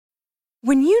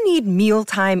When you need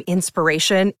mealtime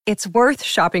inspiration, it's worth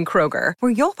shopping Kroger,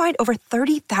 where you'll find over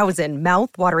 30,000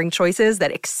 mouth-watering choices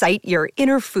that excite your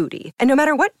inner foodie. And no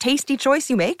matter what tasty choice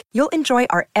you make, you'll enjoy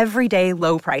our everyday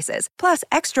low prices, plus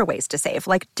extra ways to save,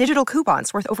 like digital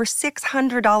coupons worth over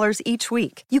 $600 each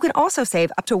week. You can also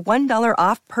save up to $1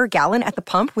 off per gallon at the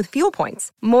pump with fuel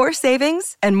points. More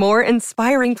savings and more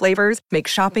inspiring flavors make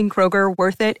shopping Kroger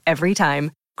worth it every time.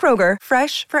 Kroger,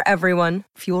 fresh for everyone.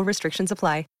 Fuel restrictions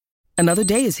apply. Another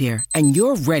day is here, and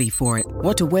you're ready for it.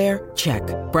 What to wear? Check.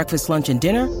 Breakfast, lunch, and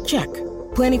dinner? Check.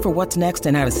 Planning for what's next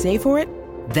and how to save for it?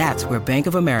 That's where Bank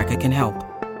of America can help.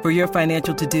 For your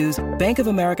financial to-dos, Bank of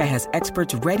America has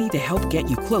experts ready to help get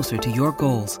you closer to your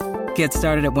goals. Get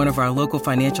started at one of our local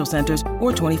financial centers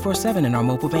or 24/7 in our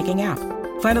mobile banking app.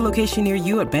 Find a location near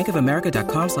you at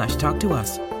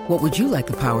bankofamerica.com/talktous. What would you like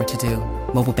the power to do?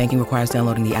 Mobile banking requires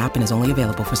downloading the app and is only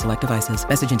available for select devices.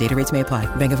 Message and data rates may apply.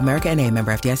 Bank of America N.A.,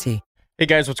 member FDIC. Hey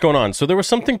guys, what's going on? So there was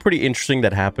something pretty interesting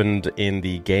that happened in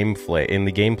the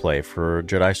gameplay for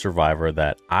Jedi Survivor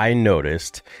that I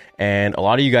noticed, and a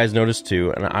lot of you guys noticed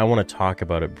too, and I want to talk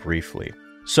about it briefly.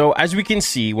 So as we can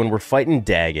see, when we're fighting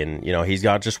Dagon, he's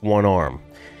got just one arm.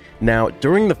 Now,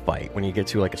 during the fight, when you get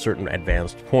to like a certain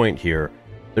advanced point here,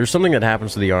 there's something that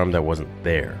happens to the arm that wasn't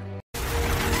there.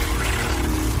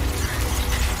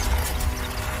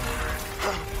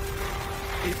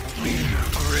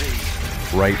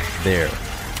 Right there.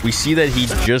 We see that he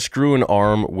just grew an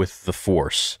arm with the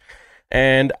Force.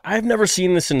 And I've never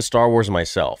seen this in Star Wars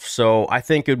myself, so I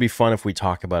think it would be fun if we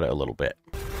talk about it a little bit.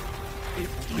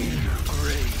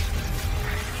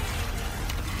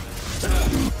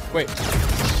 Wait,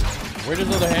 where did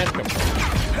another hand come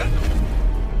from?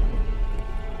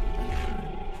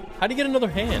 How'd he get another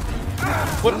hand?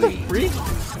 What the freak?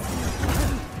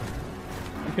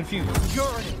 I'm confused. You're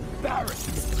an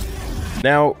embarrassment.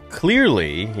 Now,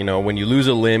 clearly, when you lose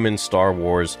a limb in Star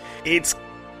Wars, it's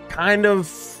kind of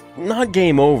not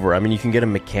game over. I mean, you can get a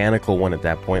mechanical one at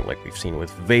that point, like we've seen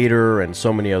with Vader and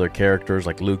so many other characters,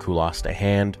 like Luke, who lost a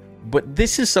hand. But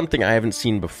this is something I haven't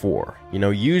seen before.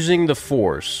 Using the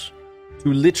Force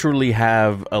to literally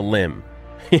have a limb.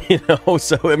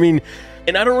 So, I mean,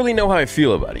 and I don't really know how I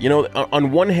feel about it.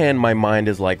 On one hand, my mind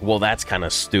is like, well, that's kind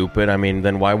of stupid. I mean,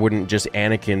 then why wouldn't just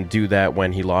Anakin do that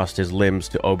when he lost his limbs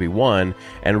to Obi-Wan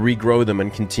and regrow them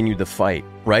and continue the fight,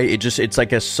 right? It's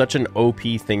like such an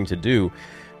OP thing to do.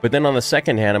 But then on the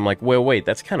second hand, I'm like, well, wait,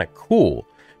 that's kind of cool.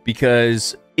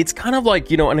 Because it's kind of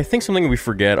like, and I think something we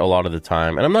forget a lot of the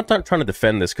time, and I'm not trying to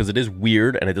defend this because it is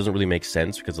weird and it doesn't really make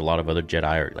sense because a lot of other Jedi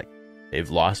are like, they've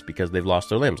lost because they've lost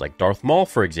their limbs. Like Darth Maul,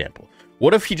 for example.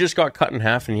 What if he just got cut in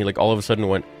half and he all of a sudden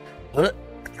went, what?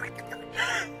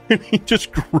 And he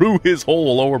just grew his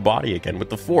whole lower body again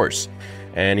with the Force.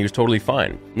 And he was totally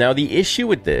fine. Now, the issue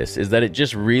with this is that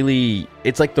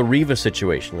it's like the Reva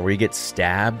situation where you get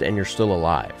stabbed and you're still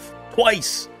alive.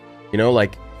 Twice!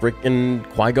 Like frickin'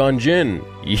 Qui-Gon Jinn.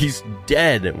 He's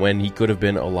dead when he could have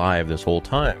been alive this whole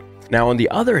time. Now, on the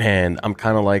other hand, I'm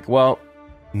kind of like, well,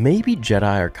 maybe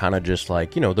Jedi are kind of just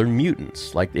like, they're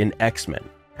mutants, like in X-Men.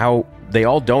 How they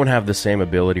all don't have the same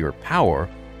ability or power,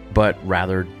 but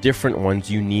rather different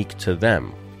ones unique to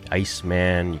them.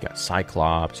 Iceman, you got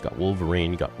Cyclops, you got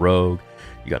Wolverine, you got Rogue,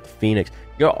 you got the Phoenix.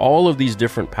 You got all of these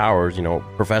different powers,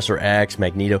 Professor X,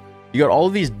 Magneto. You got all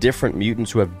of these different mutants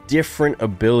who have different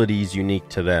abilities unique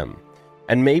to them.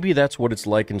 And maybe that's what it's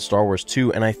like in Star Wars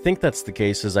too, and I think that's the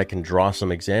case as I can draw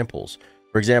some examples.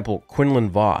 For example,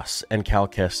 Quinlan Vos and Cal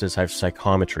Kestis have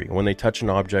psychometry. When they touch an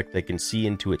object, they can see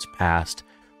into its past.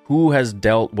 Who has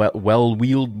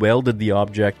welded the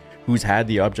object, who's had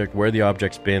the object, where the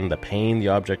object's been, the pain the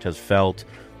object has felt,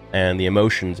 and the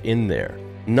emotions in there.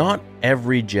 Not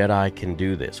every Jedi can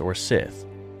do this, or Sith.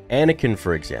 Anakin,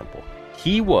 for example,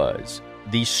 he was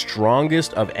the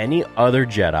strongest of any other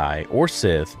Jedi or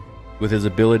Sith with his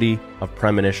ability of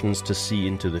premonitions to see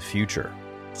into the future.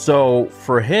 So,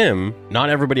 for him, not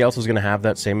everybody else is going to have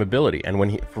that same ability. And when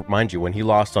he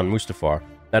lost on Mustafar,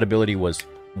 that ability was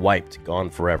wiped, gone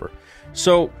forever.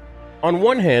 So, on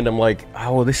one hand, I'm like,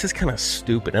 oh, well, this is kind of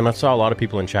stupid. And I saw a lot of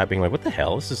people in chat being like, what the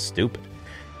hell? This is stupid.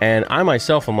 And I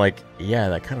myself, I'm like, yeah,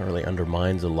 that kind of really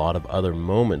undermines a lot of other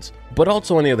moments. But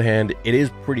also, on the other hand, it is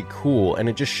pretty cool. And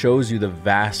it just shows you the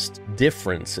vast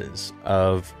differences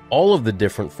of all of the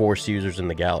different Force users in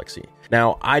the galaxy.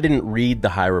 Now, I didn't read the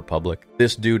High Republic.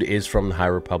 This dude is from the High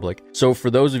Republic. So for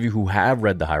those of you who have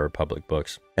read the High Republic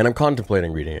books, and I'm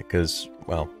contemplating reading it because,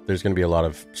 well, there's going to be a lot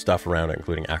of stuff around it,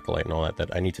 including Acolyte and all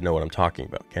that I need to know what I'm talking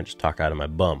about. I can't just talk out of my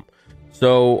bum.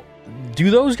 So,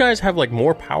 do those guys have like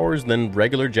more powers than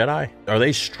regular Jedi? Are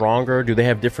they stronger? Do they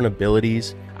have different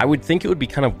abilities? I would think it would be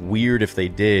kind of weird if they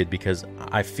did, because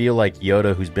I feel like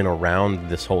Yoda, who's been around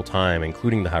this whole time,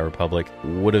 including the High Republic,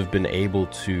 would have been able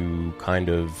to kind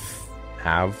of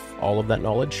have all of that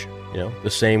knowledge. You know, the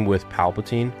same with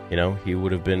Palpatine. You know, he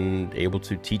would have been able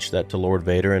to teach that to Lord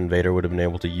Vader, and Vader would have been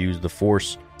able to use the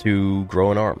Force to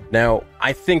grow an arm. Now,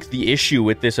 I think the issue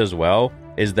with this as well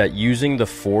is that using the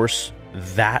Force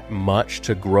that much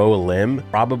to grow a limb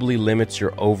probably limits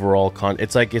your overall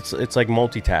it's like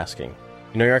multitasking.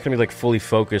 You know, you're not gonna be like fully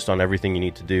focused on everything you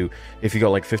need to do if you got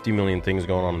like 50 million things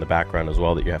going on in the background as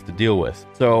well that you have to deal with.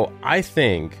 So I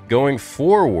think going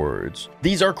forwards,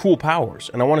 these are cool powers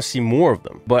and I want to see more of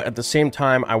them, but at the same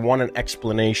time I want an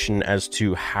explanation as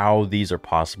to how these are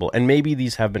possible, and maybe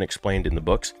these have been explained in the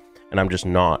books and I'm just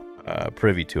not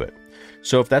privy to it.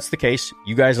 So if that's the case,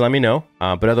 you guys let me know.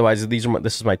 But otherwise, this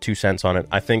is my 2 cents on it.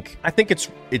 I think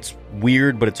it's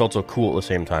weird, but it's also cool at the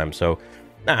same time. So,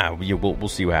 we'll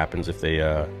see what happens if they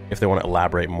want to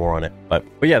elaborate more on it. But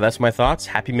yeah, that's my thoughts.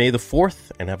 Happy May the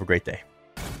 4th, and have a great day.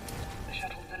 The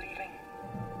shuttles are leaving.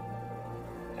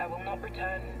 I will not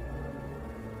return.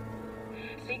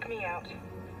 Seek me out,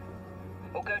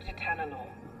 or go to Tanalor.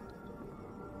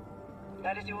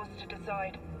 That is yours to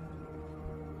decide.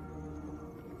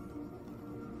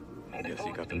 I guess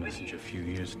he got the message a few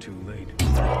years too late.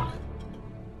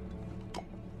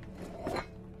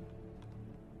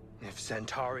 If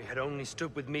Centauri had only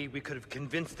stood with me, we could have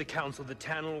convinced the Council that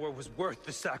Tanalor was worth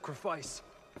the sacrifice.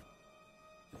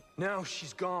 Now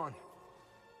she's gone.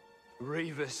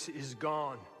 Revis is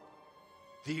gone.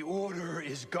 The Order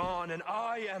is gone, and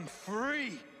I am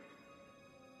free!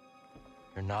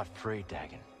 You're not free,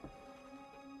 Dagon.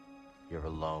 You're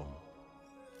alone.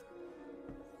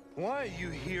 Why are you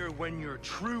here when your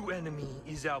true enemy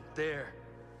is out there?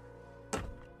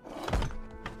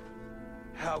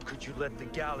 How could you let the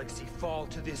galaxy fall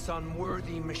to this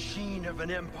unworthy machine of an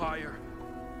empire?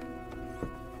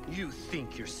 You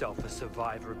think yourself a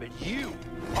survivor, but you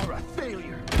are a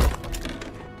failure!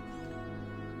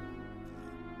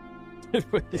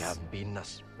 They haven't beaten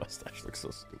us. Mustache looks so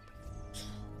stupid.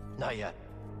 Not yet.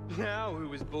 Now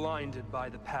who is blinded by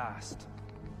the past?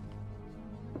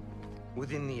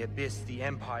 Within the Abyss, the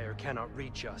Empire cannot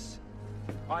reach us.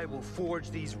 I will forge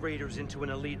these raiders into an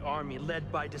elite army led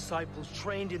by disciples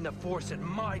trained in the Force at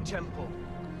my temple.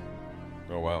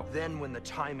 Oh, wow. Then when the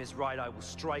time is right, I will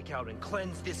strike out and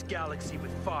cleanse this galaxy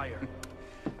with fire.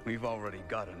 We've already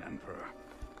got an Emperor.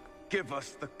 Give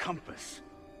us the compass.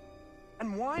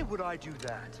 And why would I do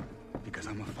that? Because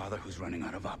I'm a father who's running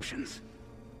out of options.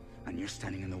 And you're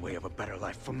standing in the way of a better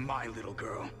life for my little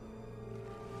girl.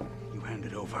 You hand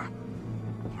it over,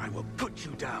 or I will put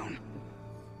you down.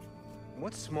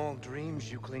 What small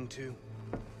dreams you cling to.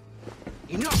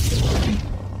 Enough!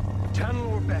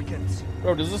 Tanalor beckons.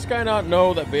 Bro, does this guy not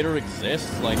know that Vader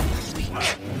exists? Like...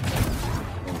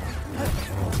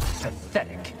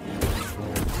 Pathetic.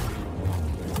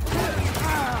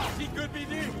 He could be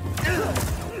new.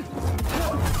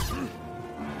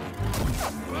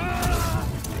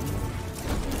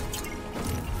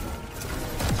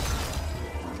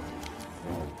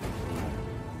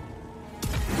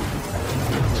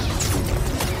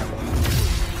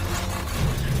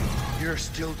 You're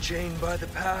still chained by the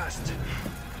past.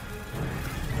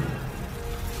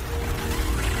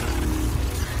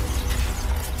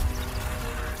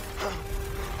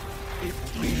 It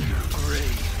will be your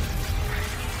grave.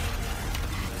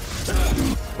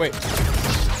 Wait.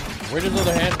 Where did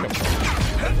another hand come from?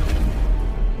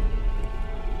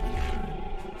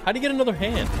 How'd he get another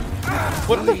hand?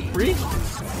 What the freak?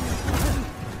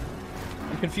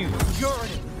 I'm confused. You're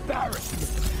an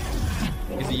embarrassment.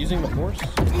 Is he using the Force?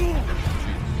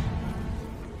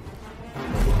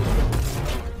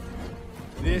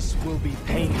 This will be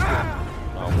painful.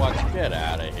 Oh, what? Get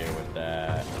out of here with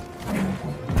that.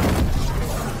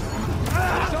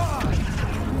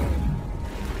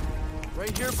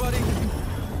 Right here, buddy.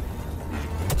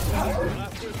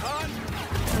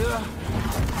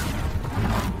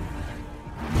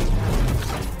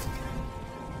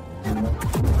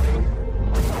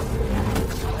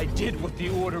 I did what the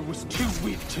Order was too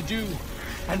weak to do,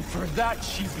 and for that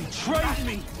she betrayed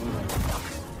me.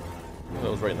 That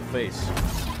was right in the face.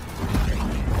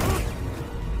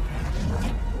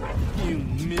 You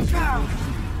miserable.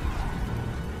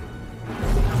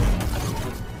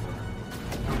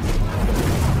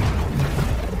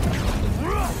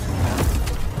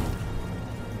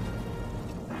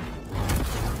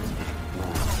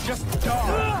 Just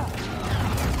die.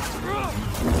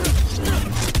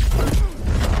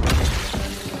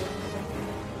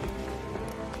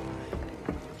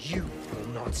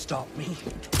 stop me.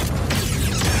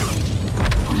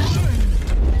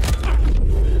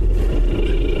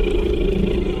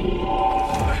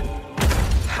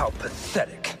 How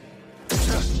pathetic.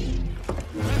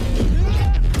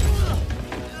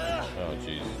 Oh,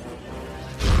 jeez.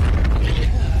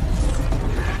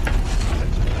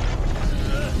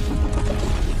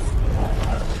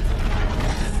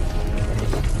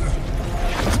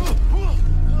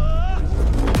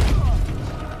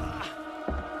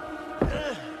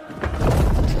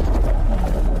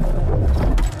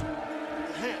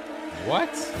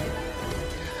 What?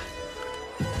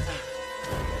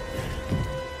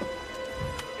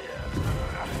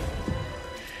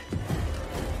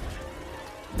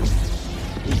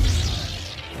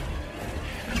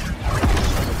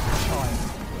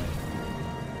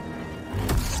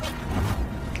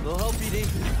 They'll help you,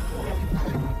 Dave.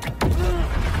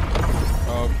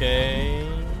 Okay.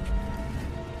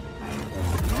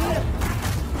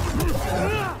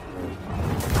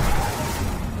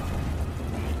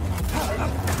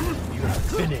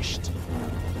 Finished.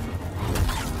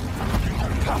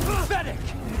 Pathetic.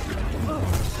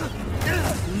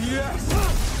 Yes.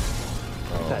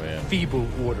 Oh, That man. feeble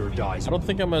order dies. I don't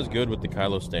think I'm as good with the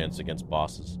Kylo stance against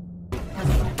bosses.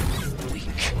 Weak.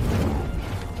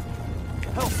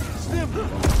 Help! Stim!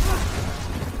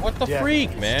 What the Death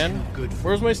freak, is man? too good for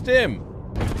Where's my stim?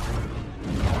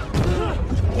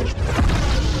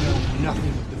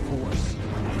 nothing of the Force.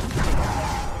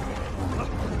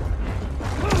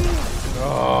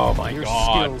 Oh my Your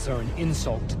god. skills are an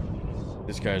insult.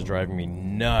 This guy's driving me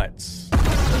nuts.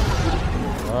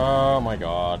 Oh my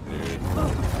god, dude.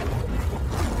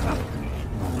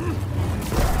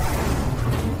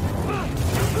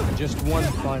 Just one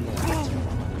final act.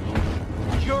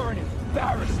 You're an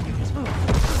embarrassment.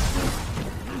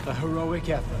 A heroic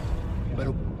effort, but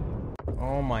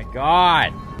Oh my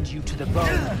god. you to the bone.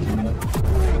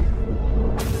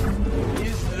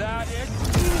 Is that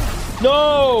it?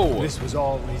 No! This was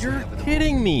always You're inevitable.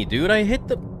 kidding me, dude. I hit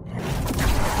the...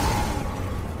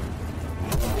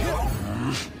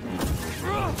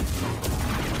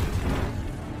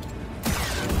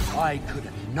 I could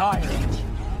annihilate you.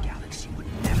 The galaxy would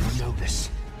never know this.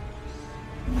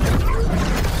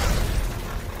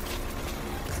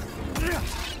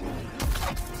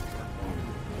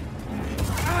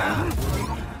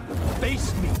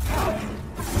 Face me.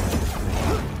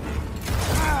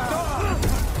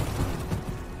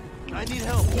 I need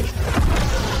help. We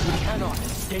cannot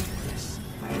escape this.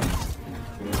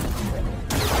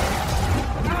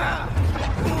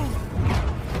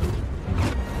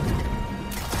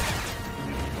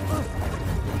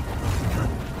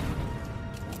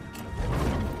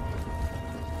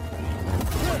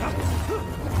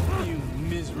 You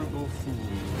miserable fool.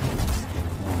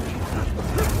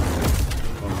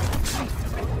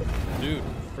 Dude,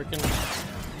 freaking...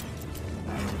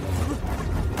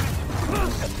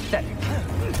 Pathetic.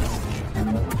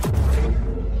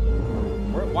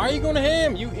 Why are you going to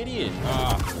him, you idiot?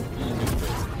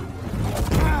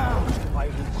 I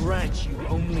will grant you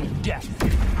only death.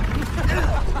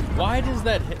 Why does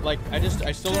that hit? Like, I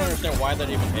still don't understand why that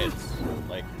even hits.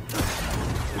 Like,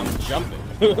 I'm jumping.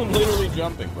 I'm literally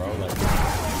jumping, bro. Like...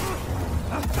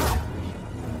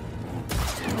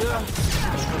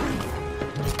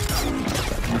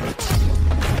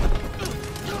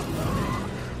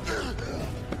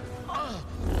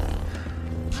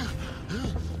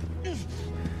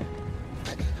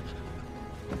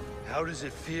 How does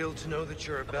it feel to know that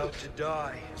you're about to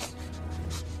die?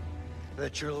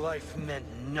 That your life meant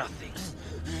nothing?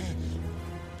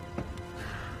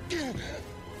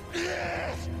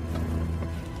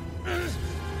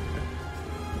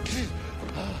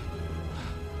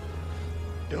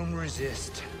 Don't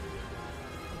resist.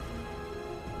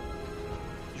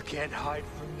 You can't hide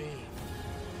from me.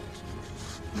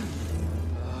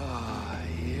 Ah,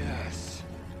 yes.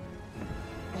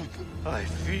 I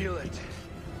feel it.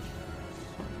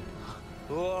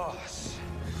 Loss.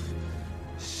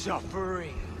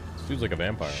 Suffering. This dude's like a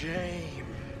vampire. Shame.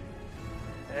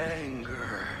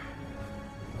 Anger.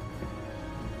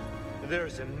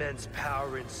 There's immense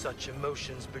power in such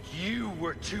emotions, but you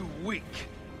were too weak.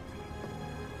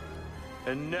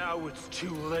 And now it's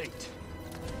too late.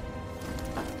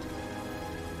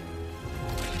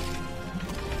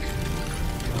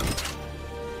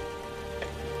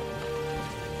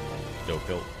 Dope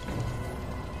kill.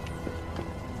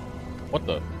 What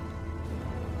the?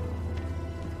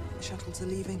 Shuttles are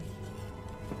leaving.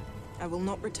 I will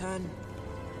not return.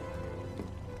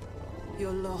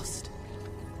 You're lost.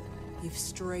 You've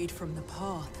strayed from the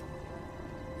path.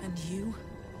 And you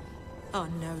are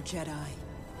no Jedi.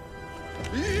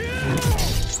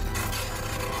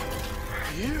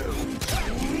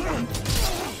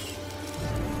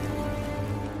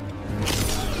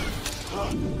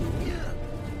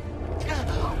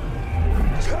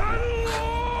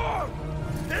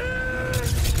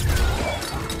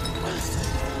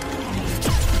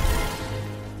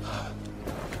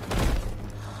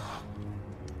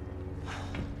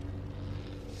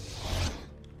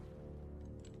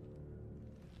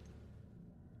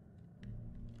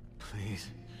 Please,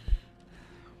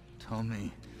 tell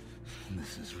me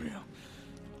this is real.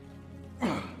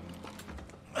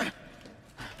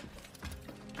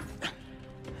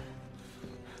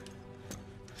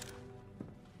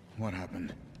 What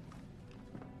happened?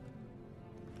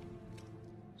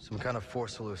 Some kind of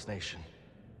force hallucination.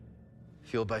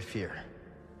 Fueled by fear.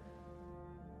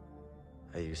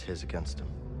 I use his against him.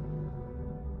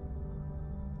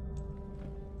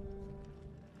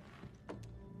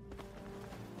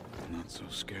 Not so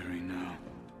scary now.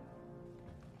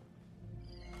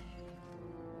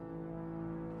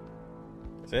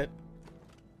 That's it.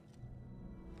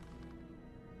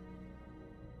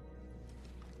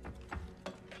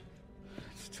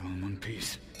 Still in one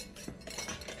piece.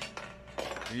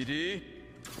 BD?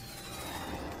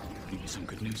 Give me some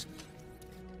good news.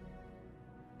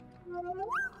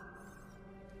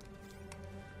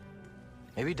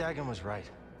 Maybe Dagon was right.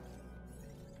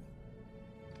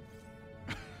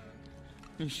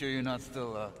 You sure you're not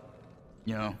still,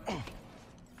 you know?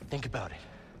 Think about it.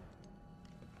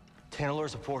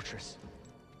 Tanalor's a fortress.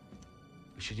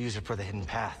 We should use it for the hidden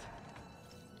path.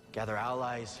 Gather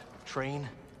allies, train.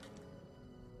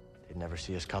 They'd never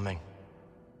see us coming.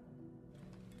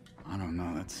 I don't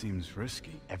know, that seems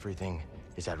risky. Everything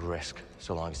is at risk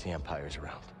so long as the Empire's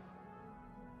around.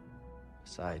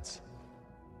 Besides,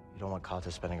 you don't want Kata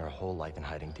spending her whole life in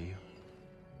hiding, do you?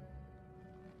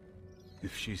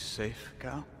 If she's safe,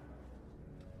 Cal?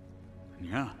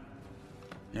 Yeah.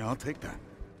 Yeah, I'll take that.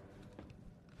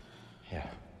 Yeah.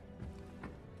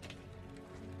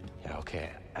 Yeah, okay,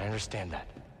 I understand that.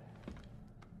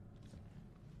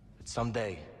 But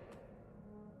someday,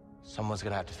 someone's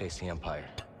gonna have to face the Empire.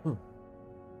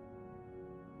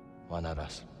 Why not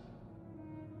us?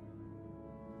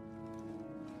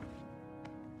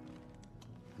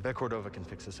 I bet Cordova can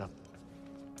fix this up.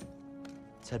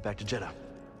 Let's head back to Jeddah.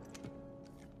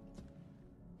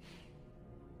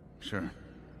 Sure.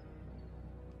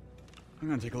 I'm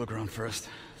gonna take a look around first,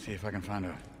 see if I can find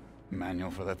a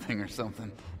manual for that thing or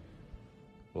something.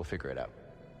 We'll figure it out.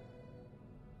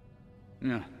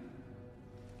 Yeah.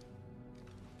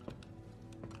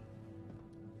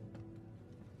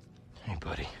 Hey,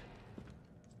 buddy.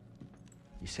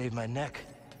 You saved my neck.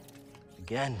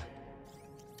 Again.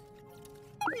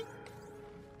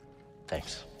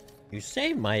 Thanks. You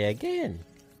saved my again.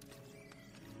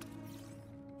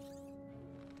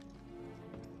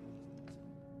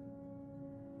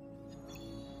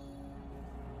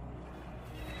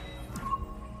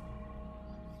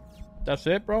 That's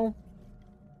it, bro?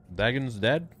 Dagon's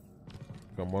dead?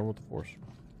 Come on with the Force.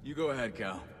 You go ahead,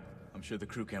 Cal. I'm sure the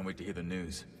crew can't wait to hear the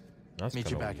news. That's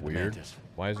Meet you kinda back at the weird. Mantis.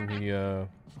 Why isn't he,